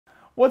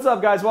What's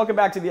up, guys? Welcome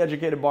back to the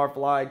Educated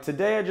Barfly.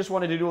 Today I just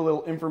wanted to do a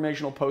little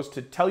informational post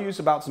to tell you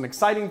about some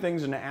exciting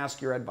things and to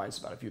ask your advice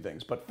about a few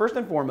things. But first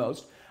and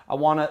foremost, I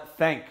want to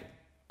thank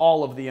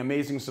all of the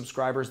amazing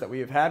subscribers that we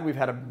have had. We've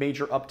had a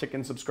major uptick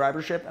in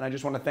subscribership, and I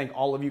just want to thank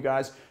all of you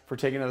guys for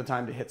taking the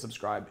time to hit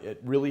subscribe. It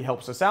really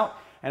helps us out,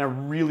 and I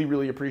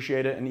really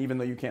appreciate it. And even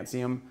though you can't see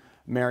him,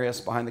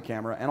 Marius behind the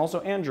camera, and also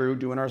Andrew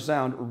doing our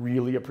sound,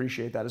 really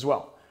appreciate that as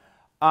well.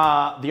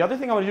 The other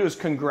thing I want to do is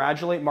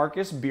congratulate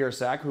Marcus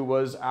Biersack, who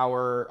was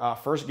our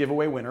first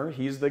giveaway winner.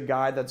 He's the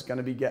guy that's going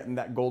to be getting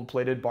that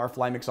gold-plated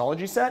Barfly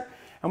mixology set.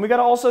 And we got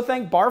to also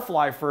thank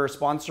Barfly for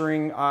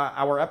sponsoring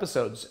our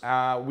episodes.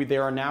 They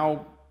are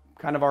now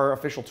kind of our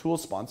official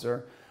tools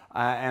sponsor,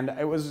 and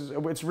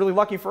it's really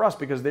lucky for us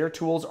because their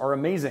tools are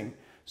amazing.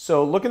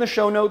 So look in the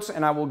show notes,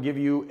 and I will give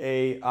you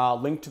a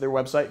link to their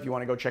website if you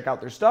want to go check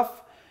out their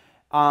stuff.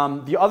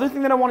 The other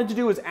thing that I wanted to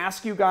do is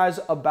ask you guys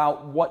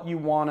about what you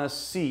want to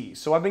see.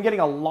 So I've been getting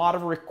a lot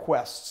of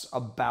requests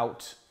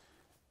about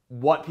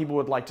what people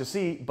would like to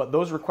see, but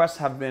those requests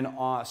have been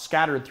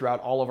scattered throughout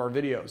all of our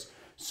videos.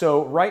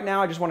 So right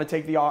now I just want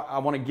to I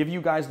want to give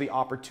you guys the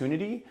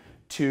opportunity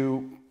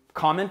to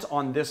comment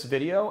on this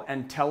video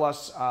and tell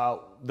us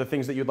the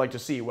things that you'd like to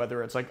see,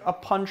 whether it's like a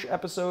punch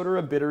episode or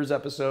a bitters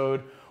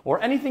episode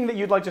or anything that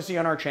you'd like to see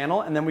on our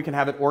channel, and then we can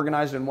have it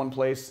organized in one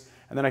place.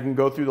 And then I can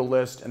go through the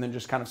list and then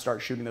just kind of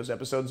start shooting those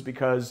episodes,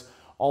 because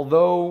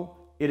although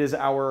it is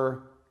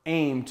our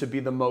aim to be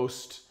the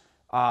most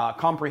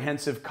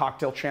comprehensive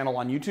cocktail channel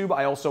on YouTube,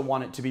 I also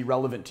want it to be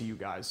relevant to you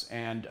guys,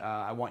 and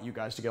I want you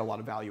guys to get a lot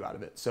of value out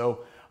of it. So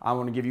I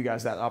want to give you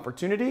guys that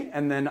opportunity,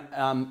 and then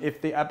if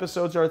the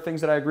episodes are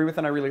things that I agree with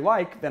and I really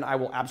like, then I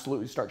will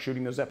absolutely start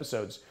shooting those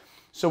episodes.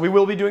 So we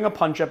will be doing a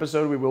punch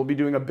episode, we will be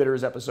doing a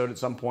bitters episode at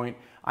some point.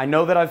 I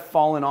know that I've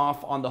fallen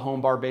off on the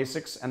home bar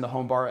basics and the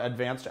home bar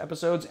advanced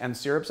episodes and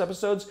syrups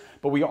episodes,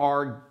 but we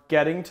are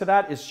getting to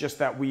that. It's just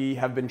that we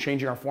have been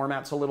changing our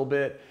formats a little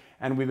bit,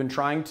 and we've been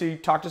trying to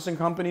talk to some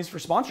companies for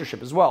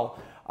sponsorship as well,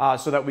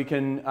 so that we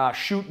can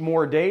shoot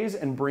more days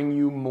and bring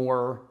you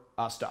more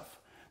stuff.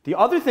 The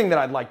other thing that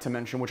I'd like to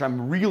mention, which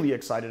I'm really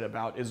excited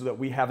about, is that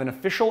we have an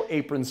official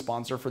apron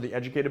sponsor for the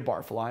Educated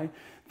Barfly.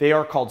 They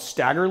are called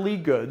Stagger Lee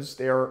Goods.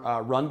 They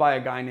are run by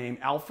a guy named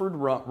Alfred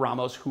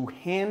Ramos, who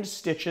hand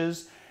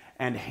stitches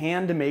and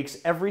hand makes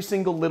every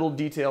single little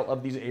detail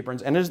of these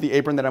aprons. And this is the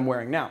apron that I'm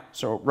wearing now.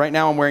 So right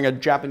now I'm wearing a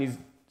Japanese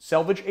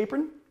selvage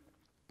apron.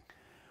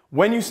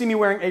 When you see me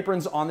wearing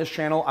aprons on this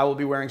channel, I will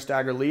be wearing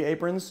Stagger Lee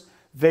aprons.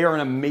 They are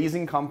an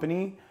amazing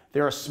company.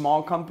 They're a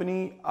small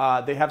company.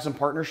 They have some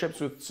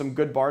partnerships with some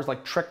good bars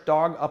like Trick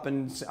Dog up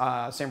in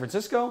San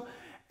Francisco.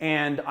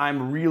 And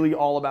I'm really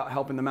all about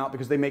helping them out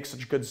because they make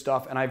such good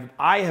stuff. And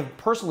I have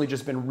personally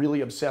just been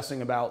really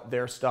obsessing about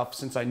their stuff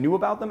since I knew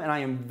about them. And I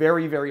am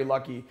very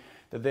lucky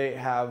that they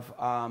have,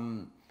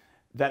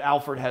 that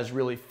Alfred has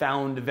really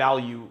found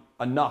value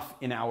enough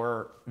in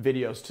our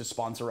videos to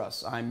sponsor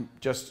us. I'm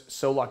just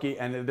so lucky,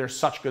 and they're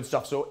such good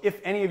stuff. So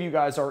if any of you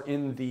guys are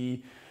in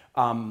the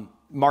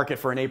market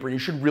for an apron, you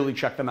should really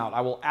check them out. I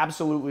will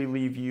absolutely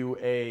leave you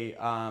a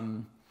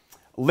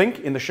link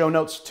in the show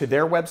notes to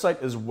their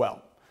website as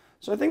well.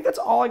 So I think that's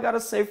all I got to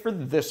say for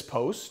this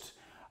post.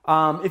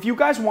 If you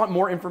guys want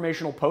more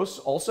informational posts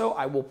also,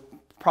 I will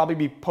probably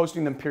be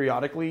posting them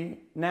periodically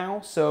now.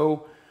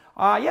 So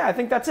yeah, I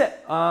think that's it.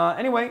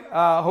 Anyway,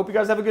 hope you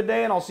guys have a good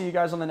day, and I'll see you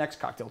guys on the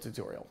next cocktail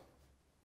tutorial.